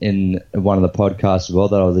this in one of the podcasts as well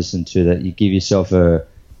that I listened to, that you give yourself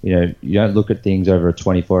you don't look at things over a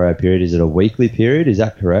 24-hour period. Is it a weekly period? Is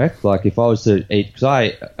that correct? Like if I was to eat,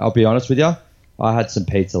 because I'll be honest with you, I had some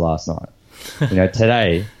pizza last night. You know,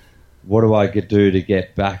 today, what do I do to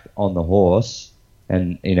get back on the horse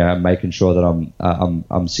and, you know, making sure that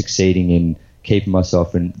I'm succeeding in keeping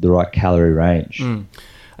myself in the right calorie range?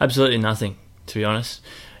 Absolutely nothing, to be honest.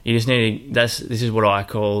 You just need to, this is what I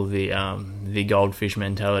call the goldfish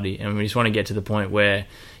mentality, and we just want to get to the point where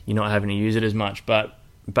you're not having to use it as much. But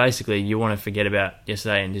basically, you want to forget about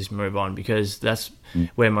yesterday and just move on, because that's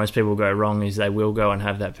where most people go wrong. Is they will go and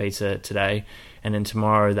have that pizza today, and then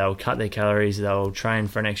tomorrow they'll cut their calories, they'll train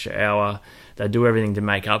for an extra hour, they'll do everything to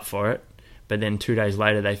make up for it, but then 2 days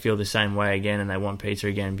later they feel the same way again and they want pizza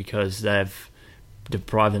again, because they've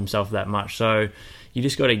deprive themselves that much. So you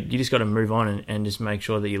just got to move on and just make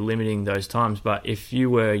sure that you're limiting those times. But if you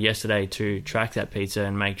were yesterday to track that pizza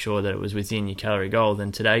and make sure that it was within your calorie goal,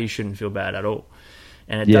 then today you shouldn't feel bad at all.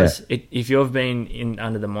 And if you've been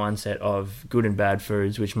under the mindset of good and bad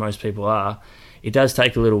foods, which most people are, it does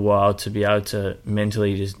take a little while to be able to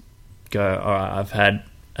mentally just go, all right,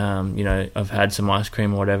 I've had some ice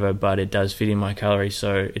cream or whatever, but it does fit in my calories,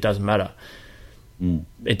 so it doesn't matter.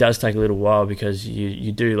 It does take a little while because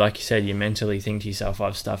you do, like you said, you mentally think to yourself,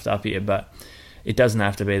 I've stuffed up here, but it doesn't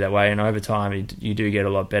have to be that way. And over time, you do get a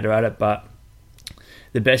lot better at it. But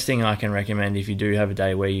the best thing I can recommend if you do have a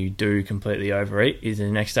day where you do completely overeat is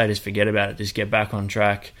the next day just forget about it. Just get back on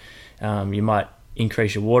track. You might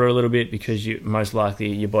increase your water a little bit because most likely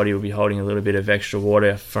your body will be holding a little bit of extra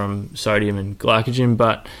water from sodium and glycogen.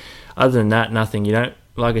 But other than that, nothing. You don't,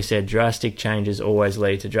 like I said, drastic changes always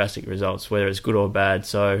lead to drastic results, whether it's good or bad.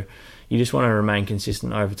 So you just want to remain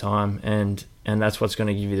consistent over time, and that's what's going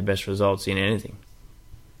to give you the best results in anything.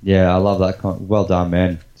 Yeah, I love that. Well done,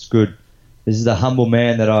 man. It's good. This is the humble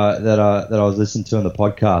man that I was listening to on the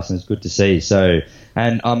podcast, and it's good to see. So,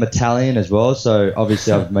 and I'm Italian as well, so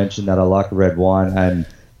obviously I've mentioned that I like red wine and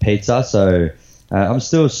pizza. So I'm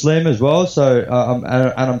still slim as well. So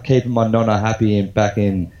I'm keeping my nonna happy back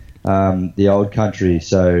in the old country.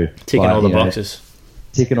 So ticking all the boxes.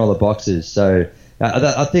 Ticking all the boxes. So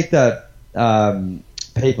I think that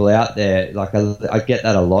people out there, like I get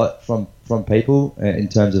that a lot from people in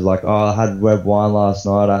terms of like, oh, I had red wine last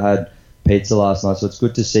night. I had pizza last night. So it's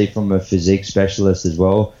good to see from a physique specialist as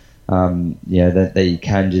well, that you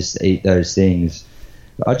can just eat those things.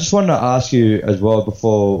 I just wanted to ask you as well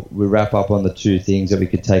before we wrap up on the two things that we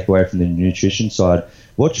could take away from the nutrition side.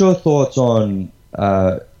 What's your thoughts on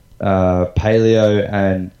paleo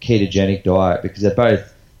and ketogenic diet? Because they're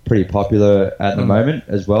both pretty popular at the moment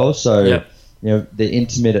as well. So, the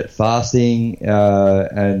intermittent fasting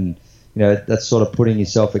and that's sort of putting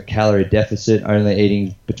yourself at calorie deficit, only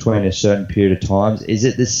eating between a certain period of times. Is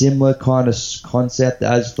it the similar kind of concept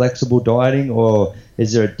as flexible dieting, or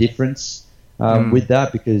is there a difference with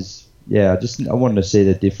that? Because, I wanted to see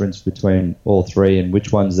the difference between all three and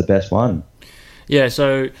which one's the best one. Yeah,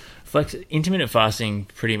 so intermittent fasting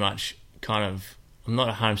pretty much I'm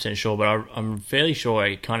not 100% sure, but I'm fairly sure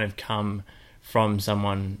it kind of come from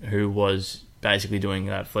someone who was basically doing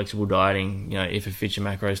that flexible dieting, if it fits your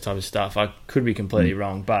macros type of stuff. I could be completely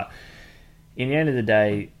wrong, but in the end of the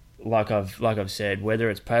day, like I've said, whether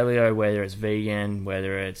it's paleo, whether it's vegan,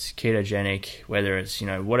 whether it's ketogenic, whether it's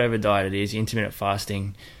whatever diet it is, intermittent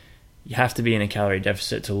fasting, you have to be in a calorie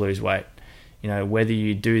deficit to lose weight. Whether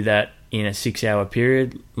you do that in a 6 hour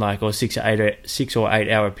period, or 6 or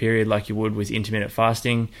 8 hour period, like you would with intermittent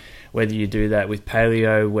fasting, whether you do that with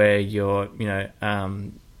paleo, where you're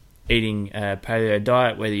eating a paleo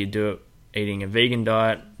diet, whether you do it eating a vegan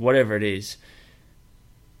diet, whatever it is,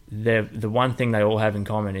 the one thing they all have in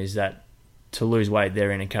common is that to lose weight,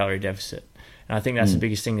 they're in a calorie deficit. And I think that's the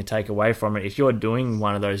biggest thing to take away from it. If you're doing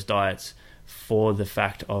one of those diets for the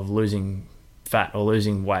fact of losing fat or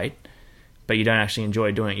losing weight, but you don't actually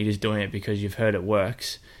enjoy doing it, you're just doing it because you've heard it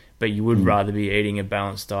works, but you would rather be eating a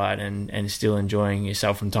balanced diet and still enjoying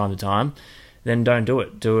yourself from time to time, then don't do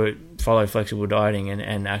it. Follow flexible dieting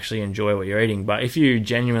and actually enjoy what you're eating. But if you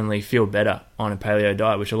genuinely feel better on a paleo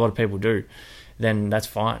diet, which a lot of people do, then that's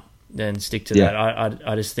fine. Then stick to that.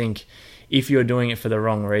 I just think if you're doing it for the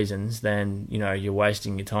wrong reasons, then you're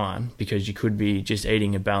wasting your time, because you could be just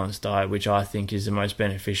eating a balanced diet, which I think is the most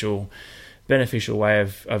beneficial way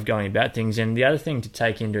of going about things. And the other thing to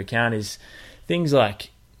take into account is things like,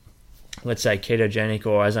 let's say, ketogenic,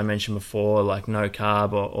 or as I mentioned before, like no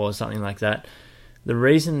carb or something like that. The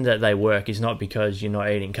reason that they work is not because you're not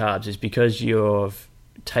eating carbs, it's because you've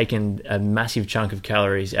taken a massive chunk of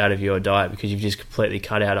calories out of your diet, because you've just completely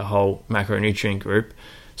cut out a whole macronutrient group.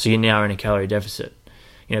 So you're now in a calorie deficit.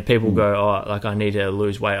 People go, I need to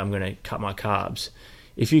lose weight, I'm going to cut my carbs.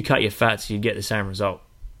 If you cut your fats, you get the same result.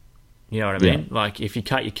 You know what I mean? Like, if you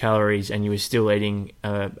cut your calories and you were still eating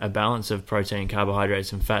a balance of protein,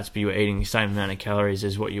 carbohydrates, and fats, but you were eating the same amount of calories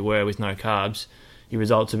as what you were with no carbs, your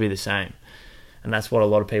results would be the same. And that's what a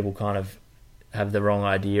lot of people kind of have the wrong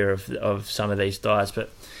idea of some of these diets. But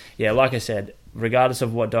yeah, like I said, regardless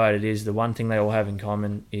of what diet it is, the one thing they all have in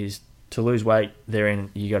common is to lose weight,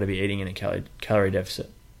 you got to be eating in a calorie deficit.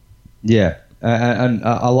 Yeah, and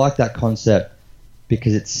I like that concept,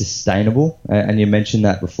 because it's sustainable, and you mentioned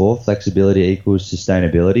that before, flexibility equals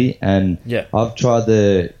sustainability. And I've tried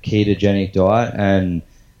the ketogenic diet, and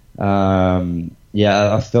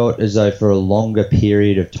I felt as though for a longer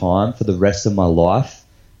period of time, for the rest of my life,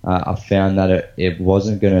 I found that it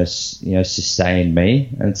wasn't going to sustain me.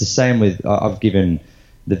 And it's the same with I've given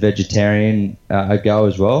the vegetarian a go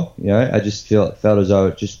as well. I just felt as though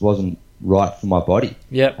it just wasn't right for my body.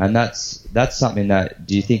 Yep. And that's something that,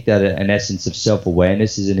 do you think that an essence of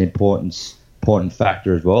self-awareness is an important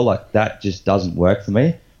factor as well? Like that just doesn't work for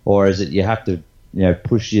me? Or is it you have to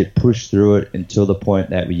push through it until the point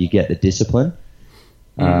that where you get the discipline?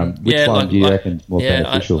 Which one do you reckon is more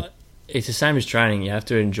beneficial? It's the same as training. You have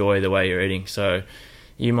to enjoy the way you're eating. So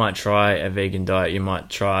you might try a vegan diet, you might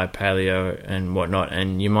try paleo and whatnot,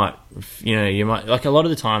 and you might like a lot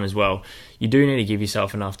of the time as well, you do need to give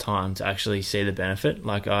yourself enough time to actually see the benefit.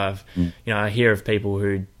 Like I hear of people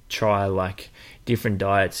who try like different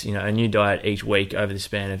diets, a new diet each week over the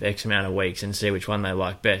span of X amount of weeks and see which one they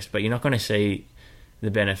like best. But you're not going to see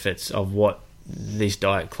the benefits of what this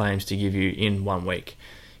diet claims to give you in 1 week.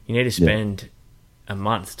 You need to spend a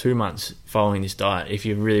month, 2 months following this diet if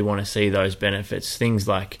you really want to see those benefits. Things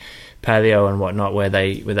like paleo and whatnot, where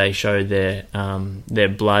they show their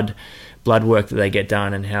blood work that they get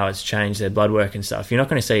done and how it's changed their blood work and stuff. You're not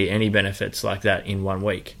going to see any benefits like that in 1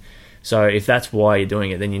 week. So if that's why you're doing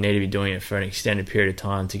it, then you need to be doing it for an extended period of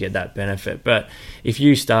time to get that benefit. But if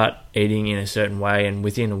you start eating in a certain way and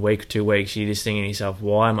within a week or 2 weeks you're just thinking to yourself,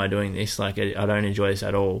 why am I doing this? Like I don't enjoy this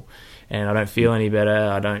at all, and I don't feel any better.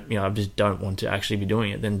 I just don't want to actually be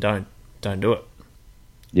doing it. Then don't do it.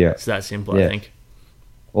 Yeah, it's that simple. I think.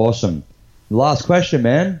 Awesome. Last question,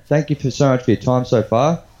 man. Thank you so much for your time so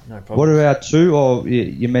far. No problem. What about 2, or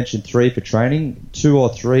you mentioned 3 for training? 2 or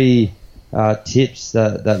 3 tips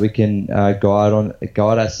that we can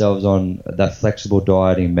guide ourselves on that flexible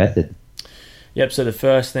dieting method? Yep. So the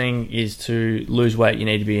first thing is to lose weight. You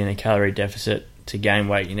need to be in a calorie deficit. To gain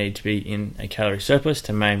weight, you need to be in a calorie surplus.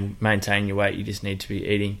 To maintain your weight, you just need to be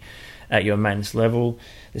eating at your maintenance level.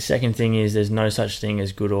 The second thing is there's no such thing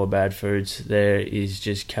as good or bad foods. There is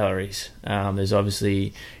just calories. There's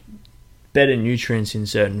obviously better nutrients in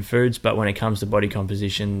certain foods, but when it comes to body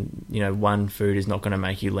composition, one food is not going to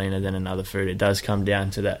make you leaner than another food. It does come down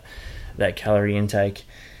to that calorie intake.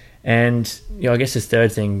 And I guess the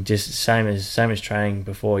third thing, just same as training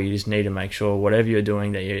before, you just need to make sure whatever you're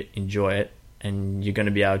doing that you enjoy it, and you're going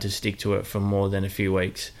to be able to stick to it for more than a few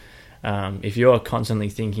weeks. If you're constantly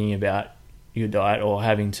thinking about your diet or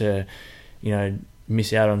having to,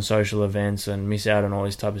 miss out on social events and miss out on all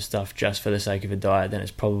this type of stuff just for the sake of a diet, then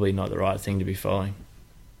it's probably not the right thing to be following.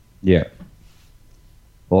 Yeah.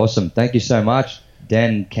 Awesome. Thank you so much,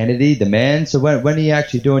 Dan Kennedy, the man. So when are you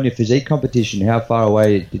actually doing your physique competition? How far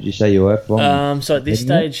away did you say you were from? So at this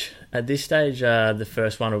stage, the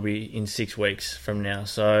first one will be in 6 weeks from now.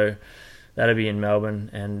 So that'll be in Melbourne,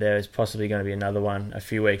 and there's possibly going to be another one a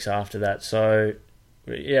few weeks after that. So,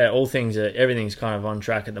 yeah, everything's kind of on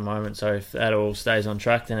track at the moment. So if that all stays on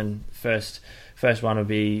track, then first one will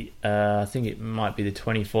be, I think it might be the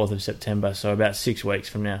 24th of September. So about 6 weeks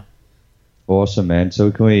from now. Awesome, man. So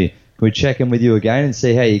can we check in with you again and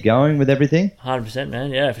see how you're going with everything? 100%,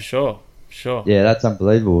 man. Yeah, for sure. Yeah, that's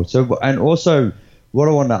unbelievable. So, and also, what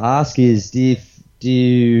I want to ask is, do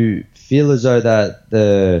you feel as though that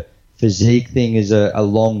the physique thing is a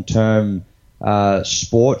long-term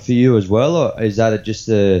sport for you as well, or is that just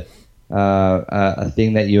a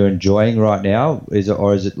thing that you're enjoying right now? Is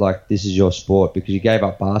it like this is your sport because you gave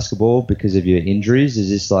up basketball because of your injuries? Is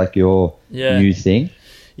this like your new thing?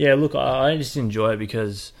 Yeah, look, I just enjoy it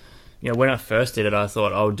because when I first did it, I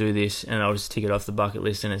thought I'll do this and I'll just tick it off the bucket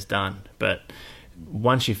list and it's done. But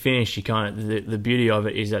once you finish, you the beauty of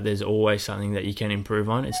it is that there's always something that you can improve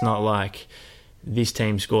on. It's not like this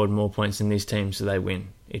team scored more points than this team, so they win.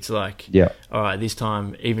 It's like, all right, this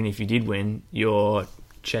time, even if you did win, your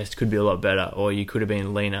chest could be a lot better, or you could have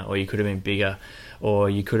been leaner, or you could have been bigger, or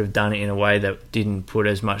you could have done it in a way that didn't put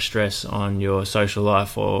as much stress on your social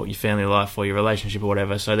life or your family life or your relationship or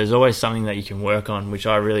whatever. So there's always something that you can work on, which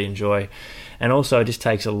I really enjoy. And also it just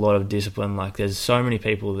takes a lot of discipline. Like there's so many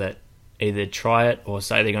people that either try it or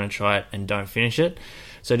say they're going to try it and don't finish it.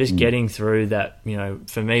 So just getting through that,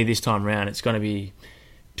 for me this time around, it's going to be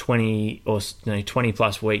 20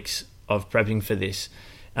 plus weeks of prepping for this,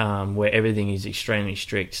 where everything is extremely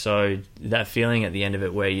strict. So that feeling at the end of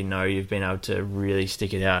it where you've been able to really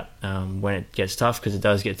stick it out when it gets tough, because it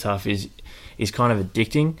does get tough, is kind of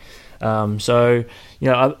addicting. So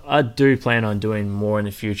I do plan on doing more in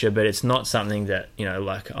the future, but it's not something that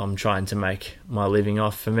like I'm trying to make my living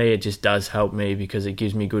off. For me, it just does help me because it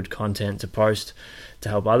gives me good content to post to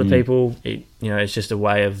help other people. It's just a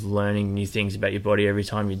way of learning new things about your body every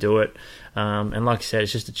time you do it. And like I said,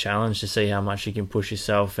 it's just a challenge to see how much you can push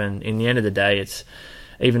yourself. And in the end of the day, it's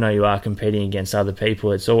even though you are competing against other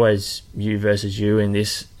people, it's always you versus you in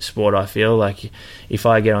this sport. I feel like if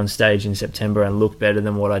I get on stage in September and look better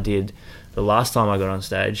than what I did the last time I got on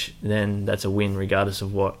stage, then that's a win regardless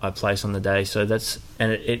of what I place on the day. So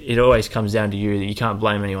it always comes down to you. You can't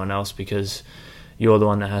blame anyone else because you're the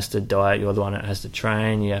one that has to diet, you're the one that has to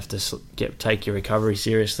train, you have to take your recovery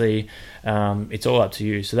seriously. It's all up to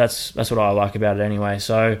you. So that's what I like about it anyway.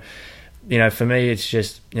 So, for me, it's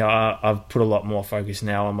just, I've put a lot more focus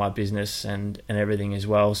now on my business and everything as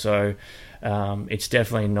well. So it's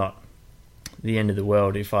definitely not the end of the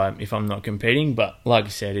world if I'm not competing. But like I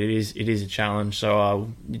said, it is a challenge. So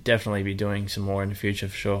I'll definitely be doing some more in the future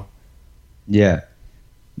for sure. Yeah.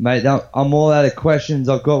 Mate, I'm all out of questions.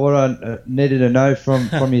 I've got what I needed to know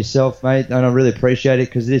from yourself, mate, and I really appreciate it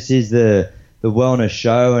because this is the wellness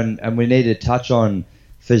show, and we need to touch on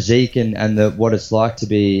physique and what it's like to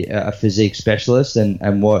be a physique specialist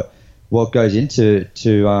and what goes into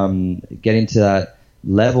getting to that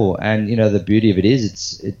level. And the beauty of it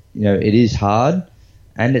is it is hard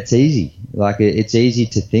and it's easy. Like it's easy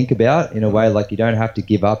to think about in a way, like you don't have to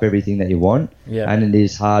give up everything that you want. Yeah. And it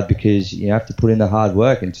is hard because you have to put in the hard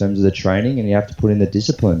work in terms of the training and you have to put in the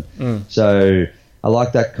discipline. So I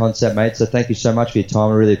like that concept, mate. So thank you so much for your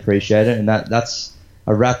time. I really appreciate it. And that's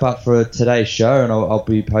a wrap up for today's show. And I'll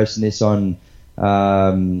be posting this on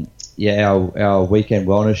our weekend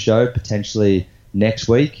wellness show potentially next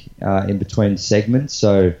week in between segments.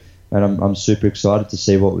 So. And I'm super excited to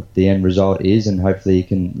see what the end result is, and hopefully you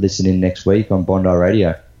can listen in next week on Bondi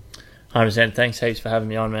Radio. 100%. Thanks heaps for having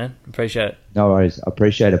me on, man. Appreciate it. No worries. I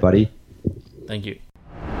appreciate it, buddy. Thank you.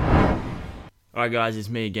 Alright guys, it's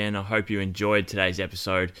me again. I hope you enjoyed today's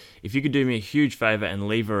episode. If you could do me a huge favour and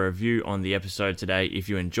leave a review on the episode today if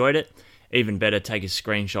you enjoyed it. Even better, take a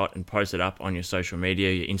screenshot and post it up on your social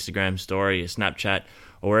media, your Instagram story, your Snapchat,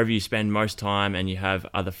 or wherever you spend most time and you have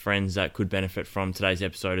other friends that could benefit from today's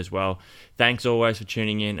episode as well. Thanks always for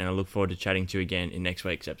tuning in, and I look forward to chatting to you again in next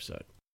week's episode.